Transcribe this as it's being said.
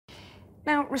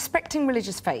Now, respecting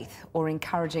religious faith or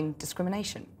encouraging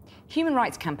discrimination. Human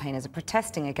rights campaigners are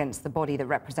protesting against the body that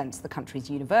represents the country's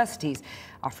universities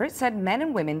after it said men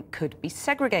and women could be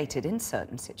segregated in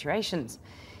certain situations.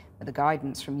 But the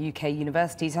guidance from UK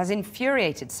universities has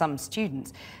infuriated some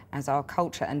students, as our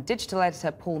culture and digital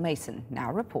editor Paul Mason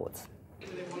now reports.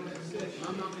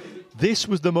 This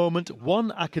was the moment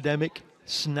one academic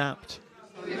snapped.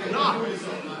 Not.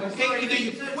 Okay, either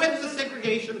you quit the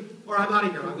segregation or I'm out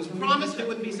of here. I was promised it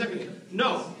wouldn't be segregated.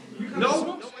 No.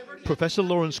 No. Professor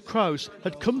Lawrence Krauss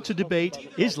had come to debate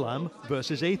Islam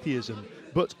versus atheism,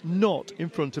 but not in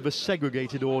front of a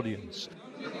segregated audience.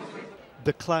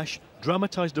 The clash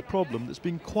dramatised a problem that's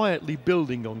been quietly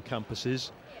building on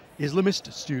campuses.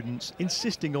 Islamist students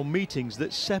insisting on meetings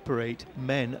that separate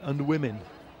men and women.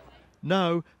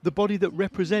 Now, the body that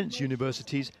represents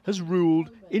universities has ruled,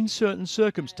 in certain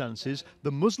circumstances,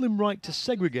 the Muslim right to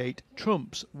segregate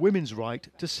trumps women's right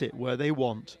to sit where they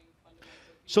want.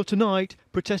 So tonight,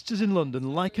 protesters in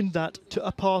London likened that to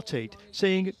apartheid,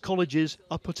 saying colleges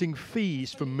are putting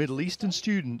fees from Middle Eastern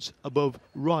students above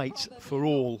rights for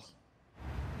all.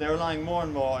 They're relying more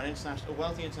and more on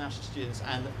wealthy international students,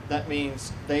 and that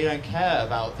means they don't care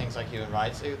about things like human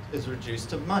rights. It is reduced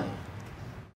to money.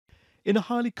 In a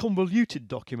highly convoluted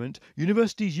document,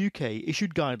 Universities UK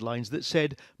issued guidelines that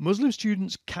said Muslim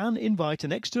students can invite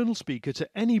an external speaker to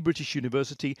any British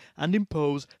university and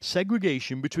impose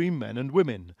segregation between men and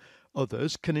women.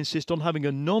 Others can insist on having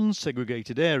a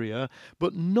non-segregated area,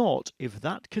 but not if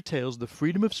that curtails the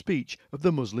freedom of speech of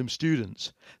the Muslim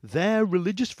students. Their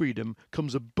religious freedom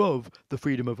comes above the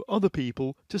freedom of other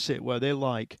people to sit where they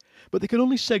like. But they can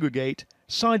only segregate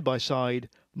side by side,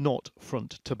 not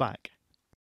front to back.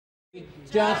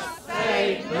 Just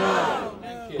say no.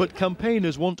 But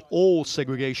campaigners want all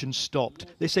segregation stopped.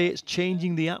 They say it's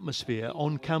changing the atmosphere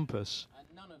on campus.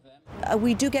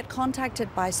 We do get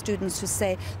contacted by students who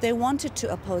say they wanted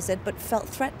to oppose it but felt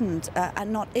threatened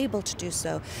and not able to do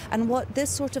so. And what this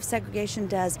sort of segregation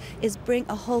does is bring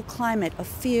a whole climate of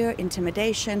fear,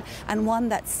 intimidation, and one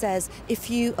that says if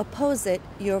you oppose it,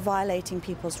 you're violating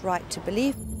people's right to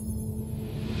believe.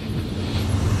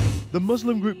 The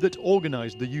Muslim group that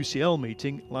organised the UCL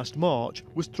meeting last March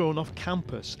was thrown off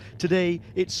campus. Today,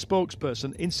 its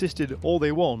spokesperson insisted all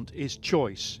they want is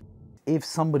choice. If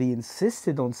somebody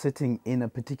insisted on sitting in a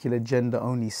particular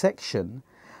gender-only section,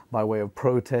 by way of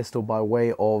protest or by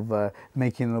way of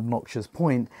making an obnoxious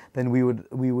point, then we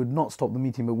would not stop the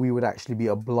meeting, but we would actually be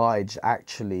obliged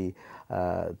to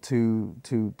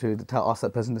tell us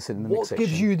that person to sit in the next section. What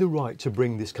gives you the right to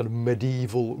bring this kind of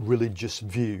medieval religious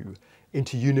view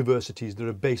into universities that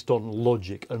are based on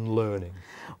logic and learning?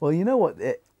 Well, you know what?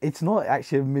 It's not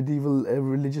actually a medieval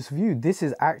religious view. This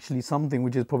is actually something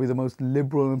which is probably the most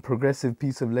liberal and progressive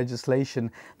piece of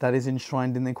legislation that is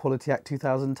enshrined in the Equality Act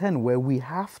 2010, where we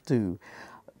have to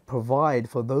provide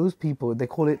for those people, they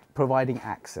call it providing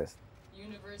access.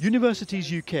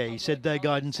 Universities UK said their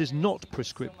guidance is not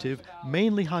prescriptive,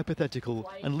 mainly hypothetical,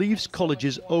 and leaves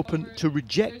colleges open to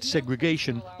reject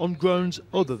segregation on grounds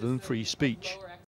other than free speech.